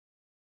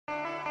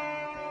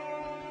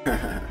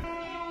I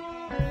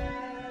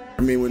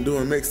mean, when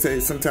doing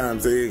mixtapes,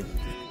 sometimes they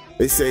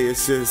say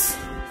it's just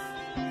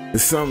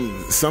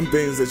some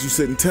things that you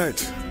shouldn't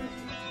touch.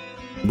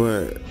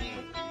 But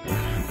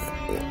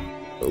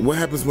what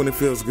happens when it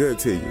feels good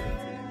to you?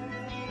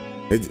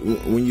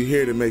 When you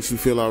hear it, it makes you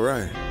feel all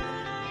right.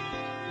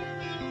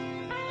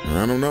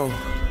 I don't know.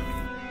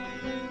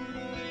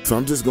 So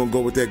I'm just gonna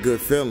go with that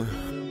good feeling.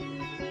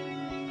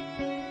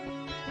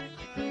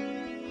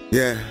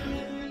 Yeah.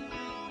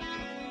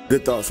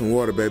 Good thoughts and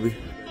water, baby.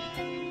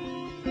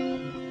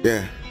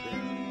 Yeah.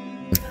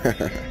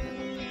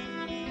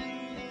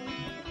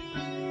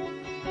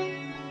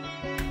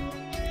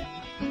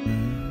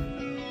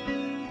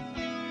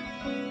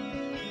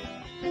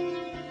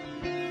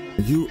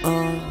 You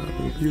are.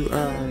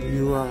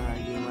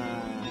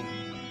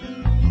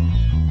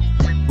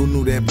 Who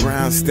knew that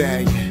brown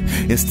stallion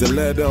and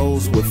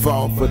stilettos would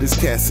fall for this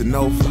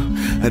Casanova?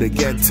 Of the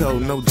ghetto,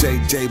 no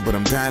JJ, but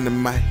I'm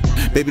dynamite.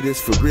 Baby, this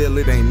for real,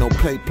 it ain't no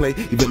play.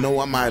 Even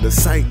though I'm out of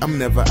sight, I'm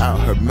never out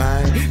her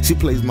mind. She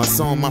plays my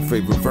song, my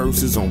favorite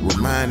verses on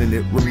Remind, and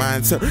it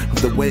reminds her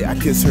of the way I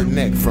kiss her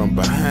neck from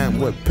behind.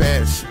 What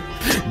passion.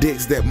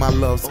 Dicks that my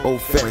love's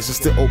old-fashioned,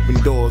 still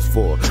open doors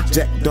for.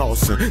 Jack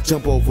Dawson,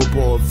 jump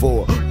overboard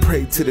for.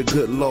 Pray to the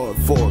good Lord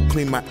for.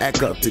 Clean my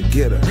act up to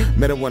get her.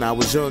 Met her when I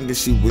was young and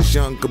she was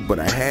younger, but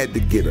I had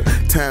to get her.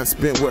 Time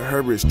spent with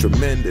her is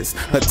tremendous.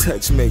 Her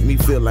touch make me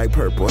feel like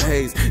Purple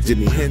Haze,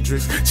 Jimi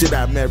Hendrix. Should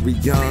I marry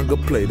young or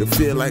play to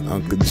feel like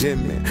Uncle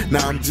Jimmy?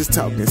 Now I'm just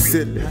talking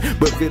silly,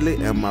 but really,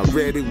 am I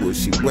ready? Will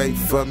she wait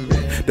for me?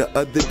 The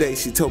other day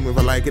she told me if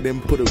I like it, then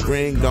put a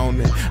ring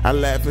on it. I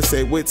laugh and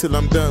say, wait till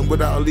I'm done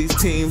with all these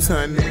teams,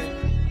 honey.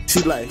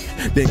 She like,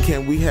 then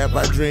can we have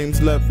our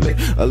dreams, lovely?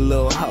 A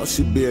little house,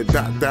 you be a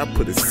doctor, I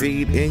put a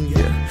seed in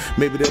you.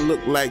 Maybe they look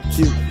like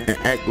you and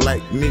act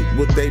like me.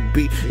 Would they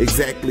be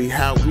exactly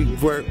how we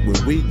were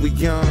when we were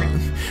young?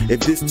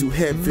 If this too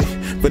heavy,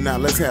 but now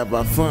let's have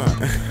our fun.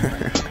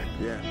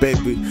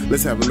 Baby,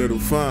 let's have a little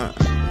fun.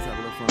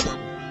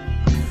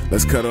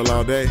 Let's cuddle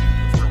all day.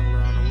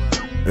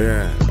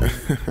 Yeah.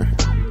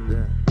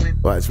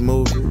 Watch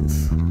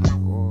movies,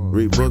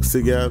 read books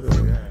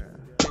together.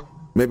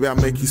 Maybe I'll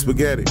make you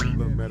spaghetti,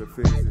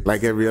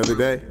 like every other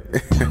day.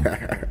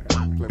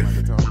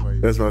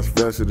 That's my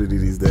specialty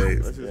these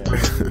days.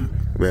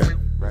 Yeah.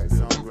 Write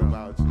songs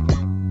about you.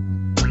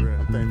 I'm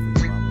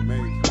thankful you, I'm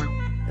amazing.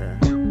 Yeah.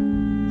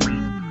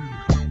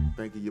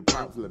 Thank you, your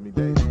pops let me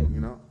date you,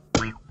 you know?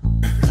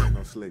 This ain't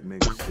no slick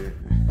nigga shit.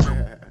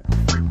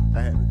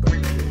 I had to throw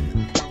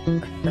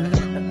it in.